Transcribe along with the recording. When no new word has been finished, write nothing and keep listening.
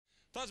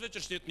Тази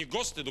вечершният ни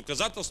гост е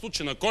доказателство,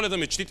 че на Коледа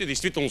мечтите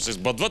действително се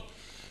сбъдват.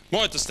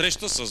 Моята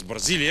среща с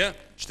Бразилия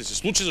ще се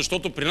случи,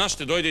 защото при нас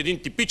ще дойде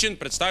един типичен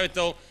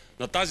представител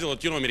на тази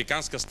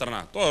латиноамериканска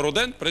страна. Той е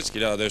роден през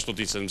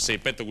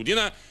 1975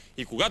 година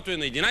и когато е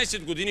на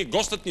 11 години,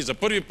 гостът ни за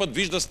първи път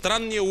вижда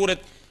странния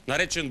уред,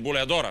 наречен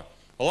Болеадора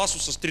 – ласо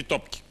с 3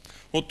 топки.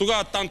 От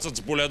тогава танцът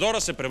с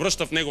Болеадора се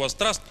превръща в негова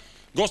страст.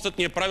 Гостът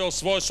ни е правил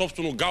свое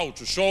собствено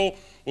гаучо шоу.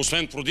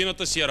 Освен в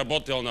родината си е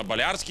работил на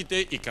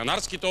Балеарските и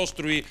Канарските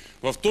острови,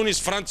 в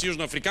Тунис, Франция,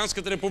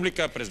 Южноафриканската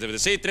република. През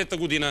 1993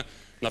 година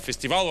на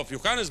фестивал в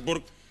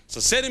Йоханесбург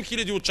с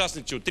 7000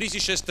 участници от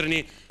 36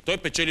 страни той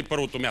печели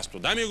първото място.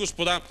 Дами и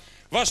господа,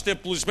 вашите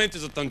аплодисменти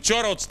за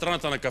танцора от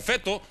страната на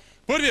кафето,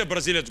 първият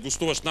бразилец,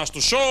 гостуващ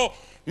нашото шоу,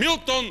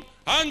 Milton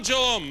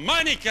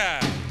Мânica.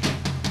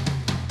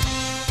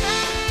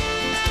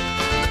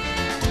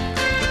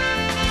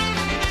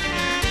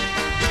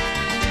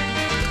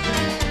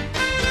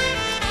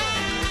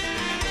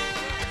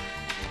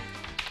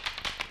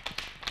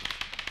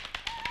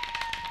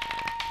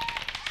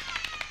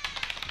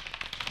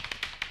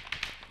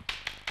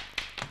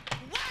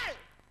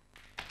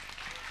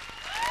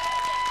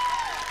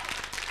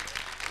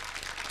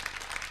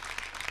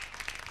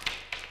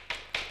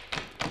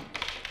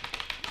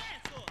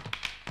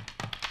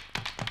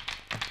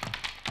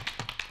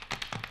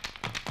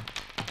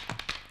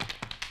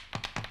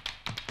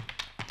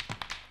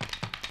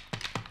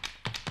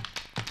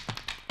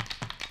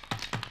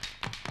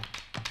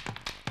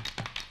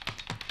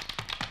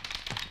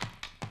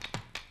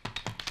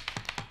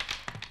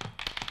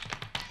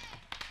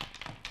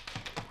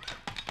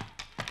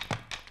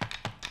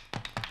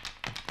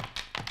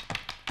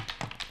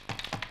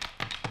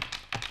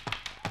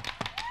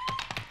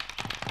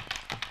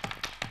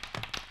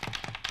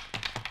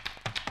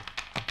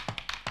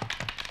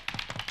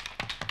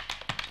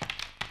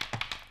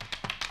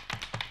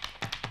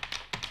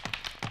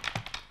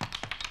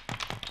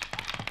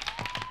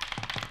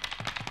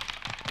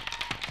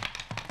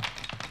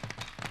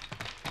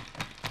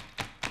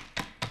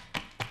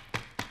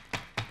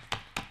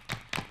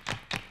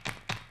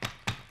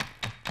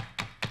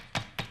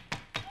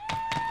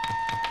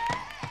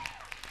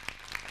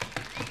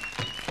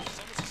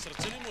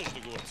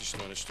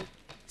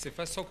 Você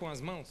faz só com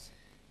as mãos?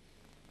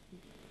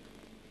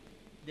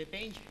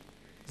 Depende.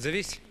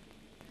 Зависи.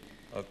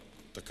 А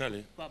така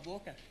ли? Com a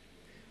boca.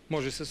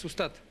 Може с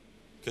устата.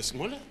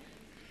 Моля?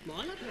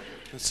 Моля?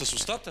 С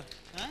устата?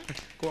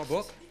 Com a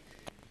boca?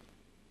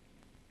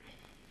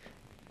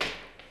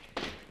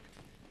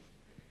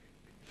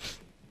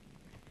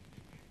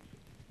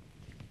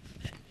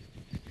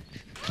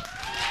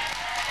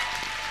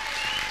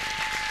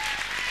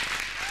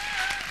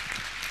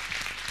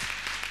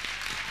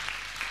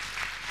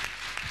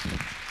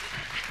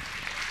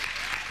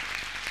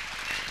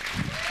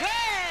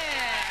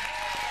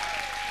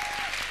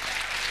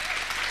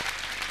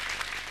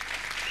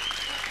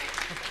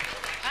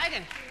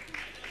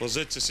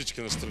 Пазете се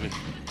всички настрани. Това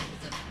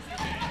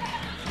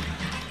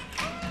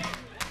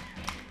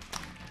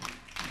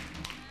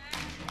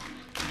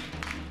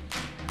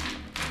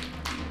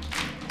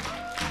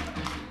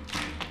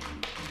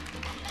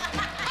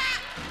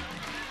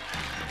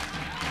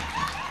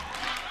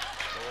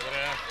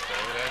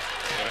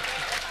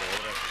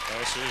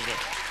се вижда.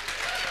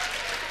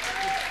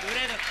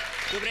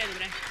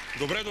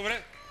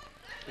 Добре.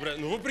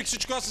 Но въпреки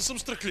всичко аз не съм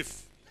страхлив.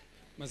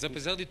 Mas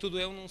apesar de tudo,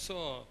 eu não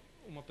sou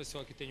uma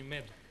pessoa que tenho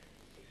medo.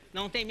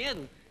 Não tem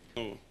medo?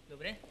 Много.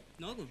 Добре.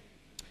 Много.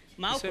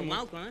 Малко,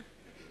 малко, а?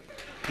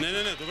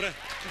 Не, добре.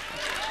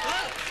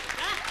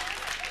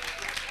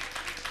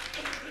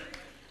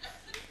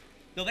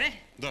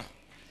 Добре? Да.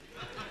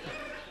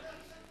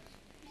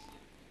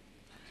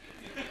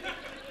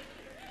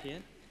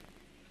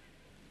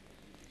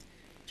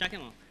 Чакай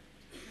малко.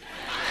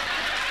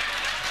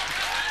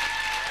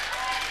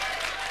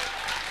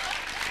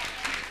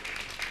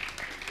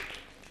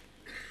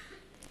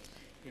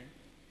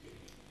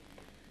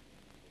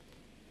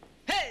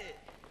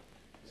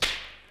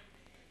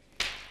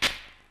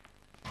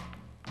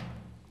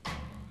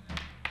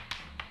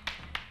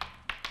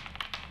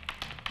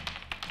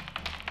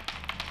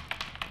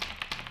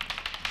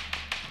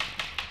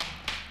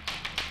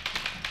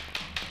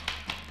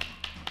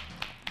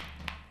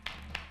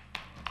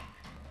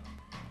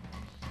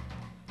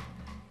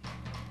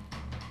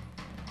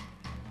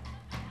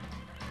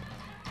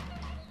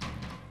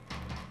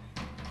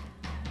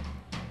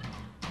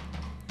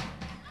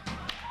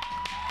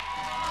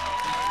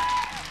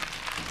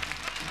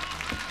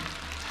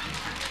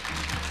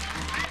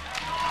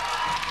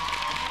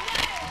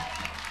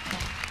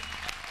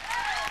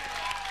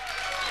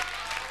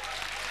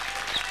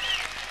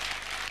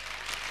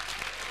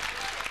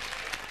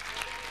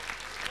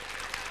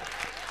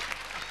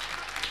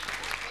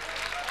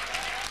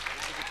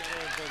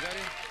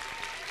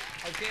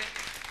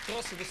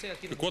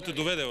 Какво те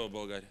доведе в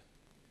България?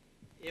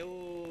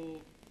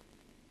 Eu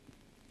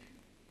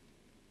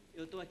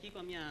tô aqui com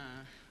a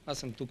minha Аз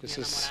съм тук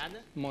Minha с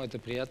namorada. моята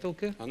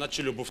приятелка. А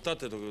значи любовта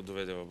те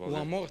доведе в O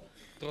България. amor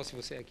trouxe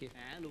você aqui.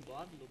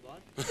 Любов, любов.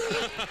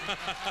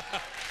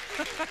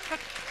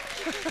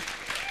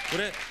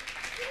 Добре,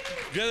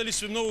 гледали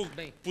сме много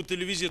Бей. по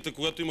телевизията,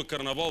 когато има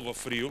карнавал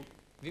в Рио.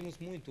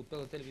 Vimos muito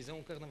pela televisão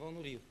o carnaval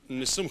no Rio.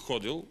 Не съм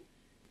ходил,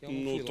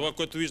 но това,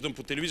 което виждам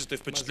по телевизията е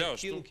Mas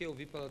впечатляващо. aquilo que eu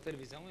vi pela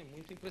televisão é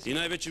muito И impressionante.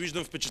 най-вече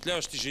виждам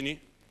впечатляващи жени.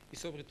 E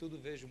sobretudo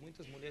vejo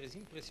muitas mulheres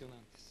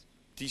impressionantes.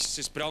 Ти си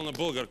се спрял на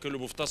българка,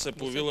 любовта се е Но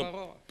появила се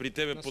паро. при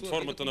тебе На под sua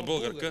формата vida на como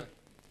българка.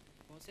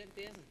 Com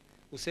certeza.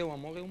 O seu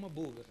amor é uma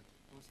búlgara.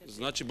 Com certeza.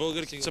 Значи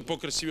българките са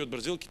по-красиви от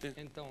бразилките.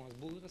 Então, as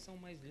búlgaras são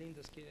mais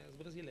lindas que as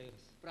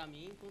brasileiras. Pra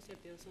mim, com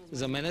certeza são as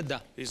За мен е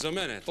да. И за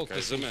мен е така,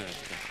 и за мен е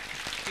така.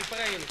 E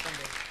para ele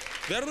também.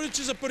 Вярно ли,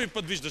 че за първи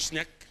път виждаш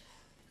сняг?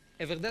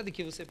 É verdade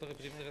que você pela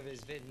primeira vez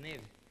vê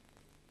neve?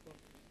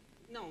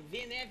 Não,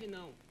 ver neve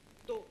não.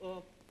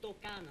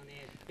 Tocar na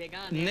neve,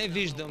 pegar a neve Не na mão,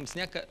 виждам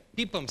сняг, а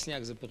пипам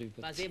сняг за първи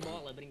път. fazer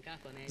bola, brincar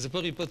com a neve. За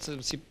първи път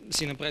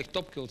си направих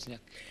топка от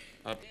сняг.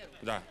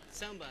 Да.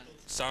 Samba.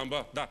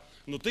 Самба, да.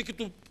 Но тъй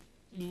като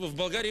в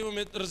България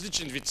имаме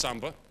различен вид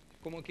самба,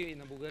 Como aqui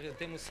на България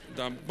temos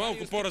да,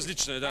 малко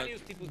по-различна е, да. vários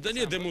tipos de Да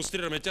ние samba.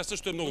 демонстрираме. Тя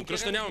също е много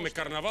кръсна. Нямаме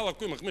карнавал.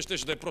 Ако имахме,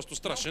 щеше да е просто Não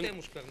страшен.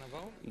 temos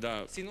carnaval.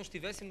 Да. Se nós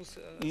tivéssemos,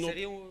 Но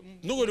seria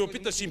много ли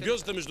опита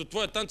симбиозата между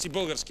твоя танц и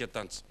българския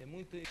танц? É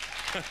muito...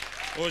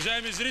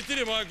 Уважаеми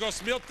зрители, моя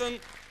гост Милтън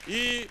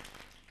и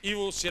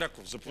Иво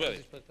Сираков. Заповядай.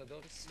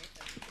 Despertadores.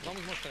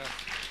 Vamos mostrar.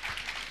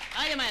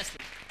 Aí,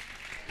 maestro.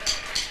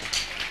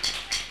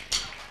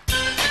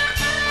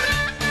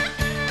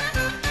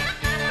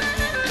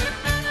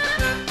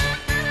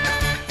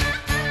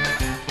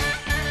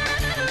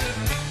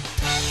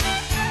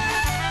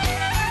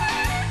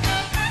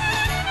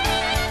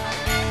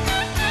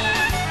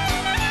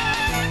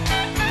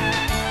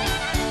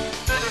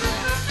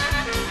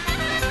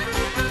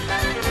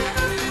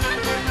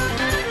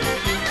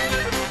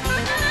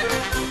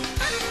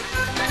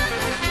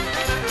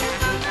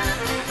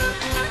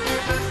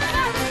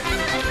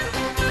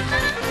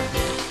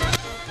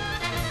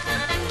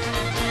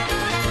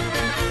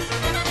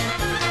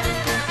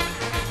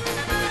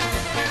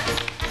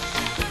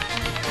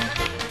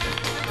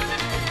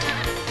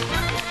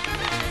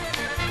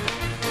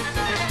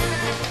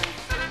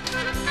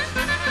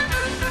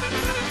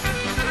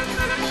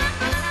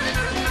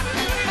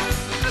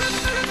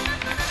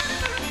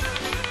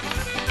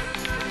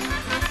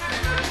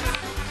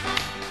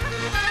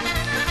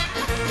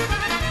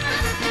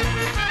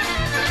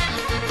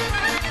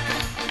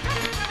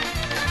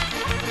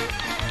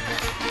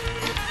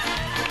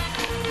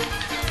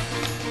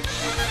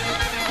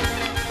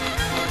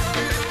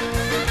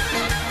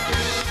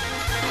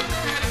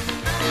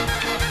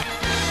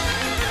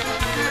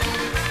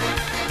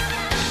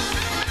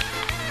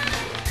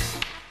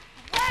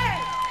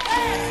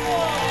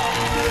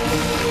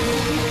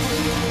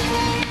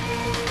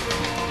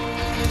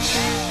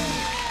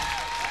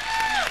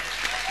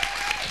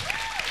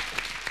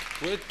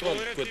 Кое е това,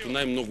 което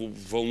най-много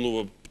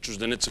вълнува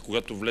чужденеца,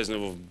 когато влезне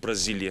в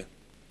Бразилия?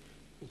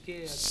 O que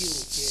é aquilo que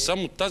é...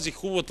 Само тази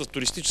хубавата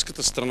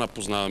туристическата страна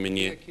познаваме O que é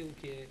ние. aquilo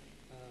que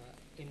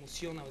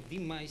emociona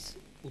demais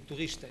o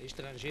turista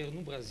estrangeiro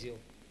no Brasil.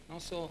 Não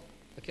só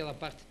aquela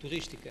parte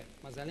turística,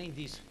 mas além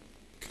disso,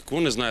 Какво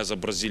не знае за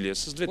Бразилия?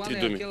 С qual две-три é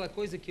думи. aquela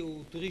coisa que o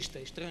turista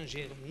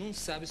estrangeiro não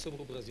sabe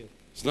sobre o Brasil?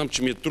 Знам,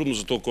 че ми е трудно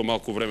за толкова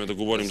малко време да Eu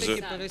говорим sei за...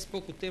 que parece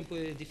pouco tempo,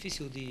 é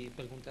difícil de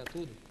perguntar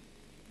tudo.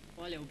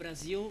 Olha, o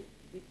Brasil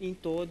em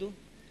todo,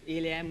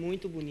 ele é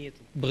muito bonito.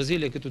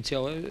 Бразилия като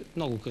цяло е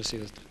много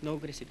красива страна. Não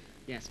crescido.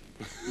 Yes.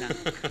 Não.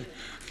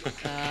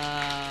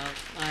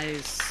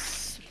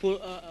 Mas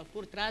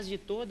por trás de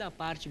toda a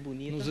parte Но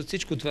bonita, за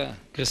всичко това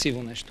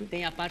красиво нещо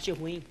tem a parte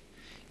ruim.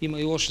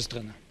 има и лоша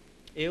страна.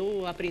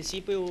 Eu, a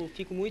princípio, eu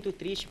fico muito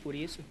triste por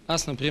isso.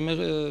 Аз, например,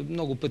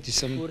 много пъти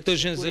съм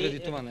тъжен заради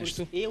това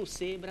нещо, Eu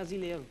ser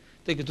brasileiro.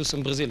 тъй като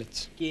съм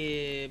бразилец.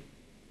 Que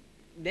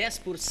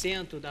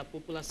 10% da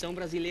população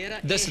brasileira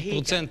é rica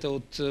 10%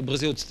 от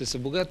бразилците са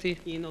богати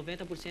e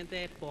 90%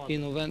 é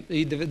pobre.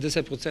 и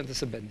 90%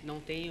 са бедни. Não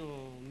tem o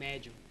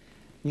médio.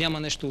 Няма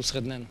нещо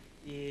усреднено.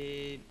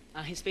 E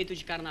a respeito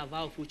de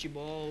carnaval,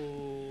 futebol,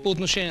 По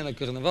отношение на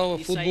карнавала,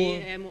 isso футбола,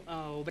 aí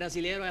o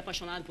brasileiro é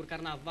apaixonado por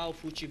carnaval,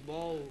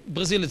 futebol.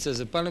 бразилец е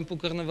запален по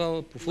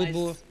карнавала, по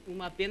футбола. Mas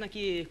uma pena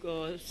que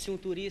se um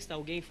turista,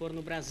 alguém for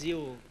no Brasil,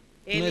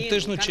 Но е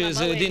тъжно, че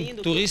за carnaval é един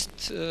lindo,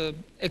 турист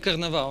е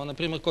карнавал,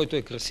 например, който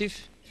е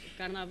красив,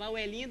 carnaval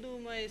é lindo,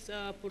 mas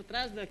por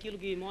trás daquilo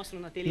que mostram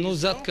na но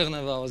зад televisão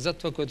карнавала, зад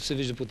това, което се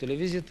вижда по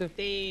телевизията,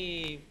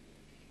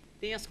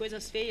 tem as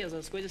coisas feias,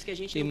 as coisas que a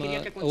gente não Има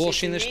queria que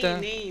лоши acontecesse неща.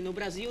 nem no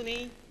Brasil,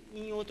 nem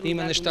em outro има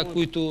lugar do неща, mundo.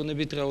 които не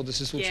би трябвало да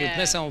се случват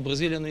не само в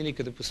Бразилия, но и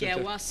никъде по Que é o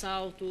света.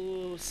 assalto,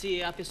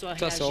 se a pessoa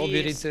Това са reagir,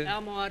 обирите.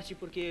 a morte,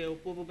 porque o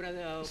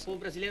povo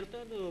brasileiro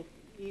todo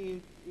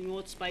em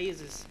outros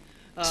países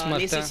Смъртта.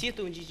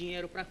 necessitam de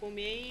dinheiro para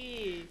comer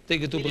e Тъй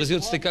като eles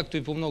бразилците, roubam. както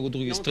и по много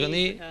други Não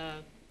страни, tem,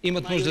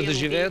 имат нужда maioria да não tem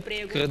живеят,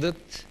 emprego.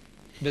 крадат,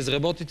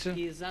 безработица,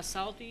 Fiz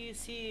assalto e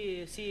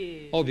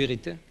se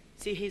обирите.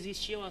 Se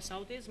resistir ao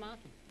assalto, eles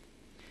matam.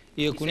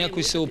 И ако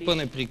някой се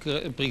опъне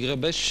при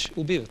грабеж,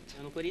 убиват.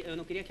 Eu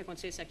não queria que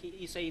acontecesse aqui,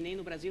 isso aí nem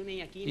no Brasil,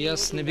 nem aqui, И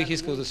аз не бих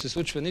искал да се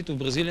случва нито в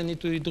Бразилия,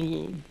 нито и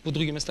по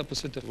други места по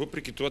света.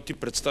 Въпреки това ти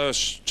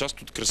представяш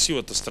част от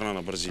красивата страна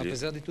на Бразилия.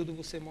 Apesar de tudo,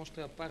 você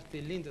mostra a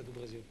parte linda do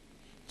Brasil.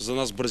 За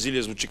нас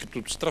Бразилия звучи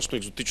като страшно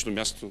екзотично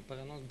място.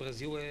 Para nós,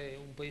 Brasil é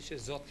país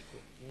exótico,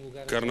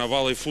 lugar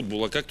Карнавала и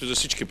футбола, както и за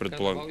всички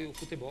предполагам. Carnaval e o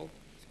futebol.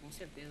 Com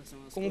certeza, são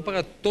as Como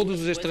para todos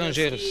os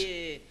estrangeiros.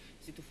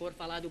 Se tu for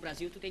falar do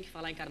Brasil, tu tem que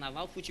falar em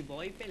carnaval,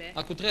 futebol e Pelé.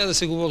 Ако трябва да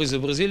се говори за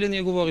Бразилия,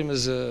 ние говорим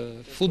за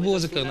футбола,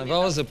 за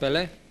карнавала, за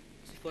Пеле.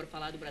 Se for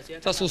falar do Brasil,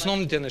 Това са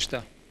основните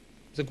неща,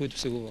 за които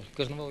се говори.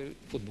 Карнавал и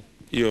футбол.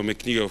 Имаме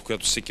книга, в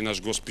която всеки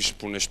наш гост пише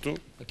по нещо.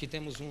 Aqui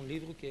temos um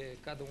livro que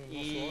cada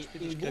nosso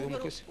hóspede em escreve uma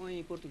búlgaro coisa. ou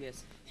em português?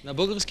 На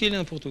български или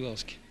на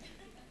португалски?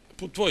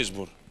 По твой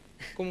избор.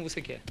 Como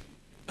você quer.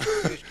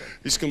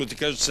 Искам да ти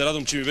кажа, че се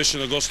радвам, че ми беше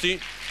на гости.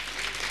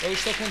 Eu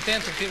estou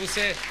contente que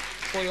você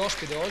foi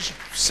hóspede hoje.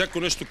 Всяко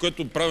нещо,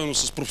 което е правено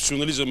с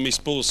професионализъм, ме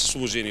изпълва с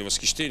уважение и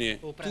възхищение.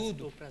 O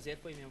prazer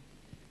foi meu.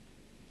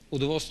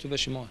 Удоволствието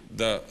беше мое.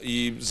 Да,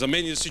 и за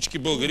мен и за всички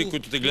българи,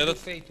 които те гледат.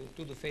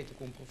 Tudo feito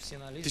com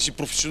profissionalismo. Ти си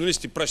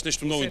професионалист и правиш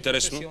нещо много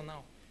интересно.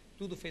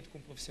 Tudo feito com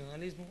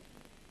profissionalismo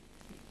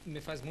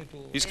me faz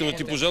muito. Искам да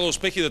ти пожелая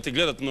успех и да те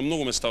гледат на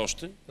много места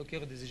още. Eu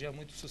quero desejar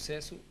muito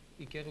sucesso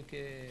e quero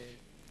que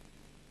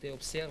te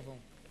observam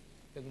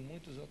por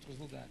muitos outros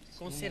lugares.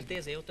 Com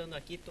certeza, eu estando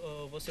aqui,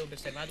 vou ser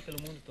observado pelo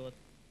mundo todo.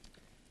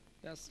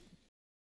 Yes.